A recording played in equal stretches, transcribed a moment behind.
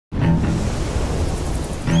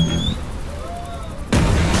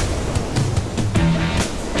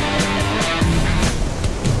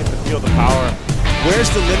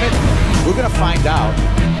Where's the limit? We're going to find out.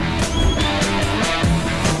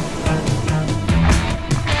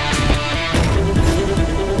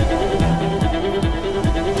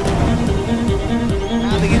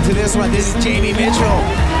 Rounding into this one, this is Jamie Mitchell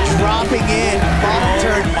dropping in, bottom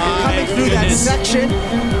turn, coming through that section.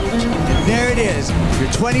 And there it is,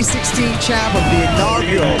 your 2016 champ of the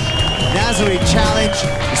inaugural Nazaré Challenge,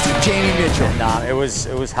 Mr. Jamie Mitchell. And, it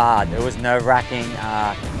was hard. It was nerve-wracking.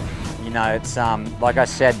 You know, it's like I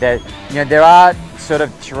said, that there are sort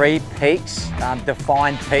of three peaks,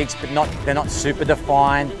 defined peaks, but they're not super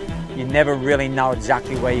defined. You never really know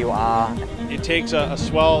exactly where you are. It takes a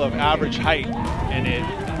swell of average height and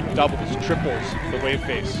it doubles, triples the wave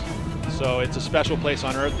face. So it's a special place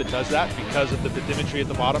on Earth that does that because of the bathymetry at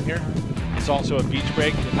the bottom here. It's also a beach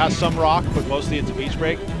break. It has some rock, but mostly it's a beach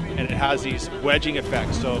break, and it has these wedging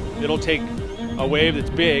effects. So it'll take a wave that's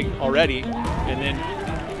big already, and then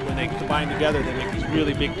when they combine together, they make these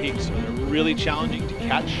really big peaks. So they're really challenging to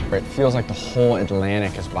catch. It feels like the whole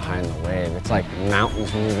Atlantic is behind the wave. It's like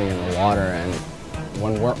mountains moving in the water, and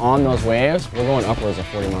when we're on those waves, we're going upwards of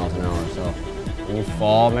 40 miles an hour. So when you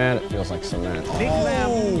fall, man, it feels like cement.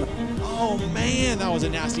 Oh man, that was a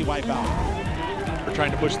nasty wipeout. We're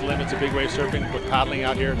trying to push the limits of big wave surfing with paddling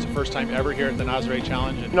out here. It's the first time ever here at the Nazaré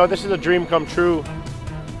Challenge. You know, this is a dream come true.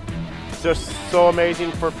 It's just so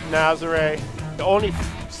amazing for Nazaré. Only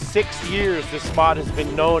 6 years this spot has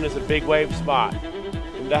been known as a big wave spot.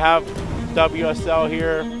 And to have WSL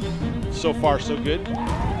here, so far so good.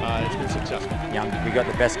 It's been successful. We got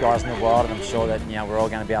the best guys in the world, and I'm sure that we're all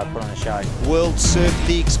going to be able to put on a show. World Surf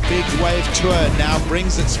League's Big Wave Tour now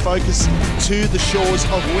brings its focus to the shores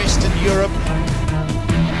of Western Europe.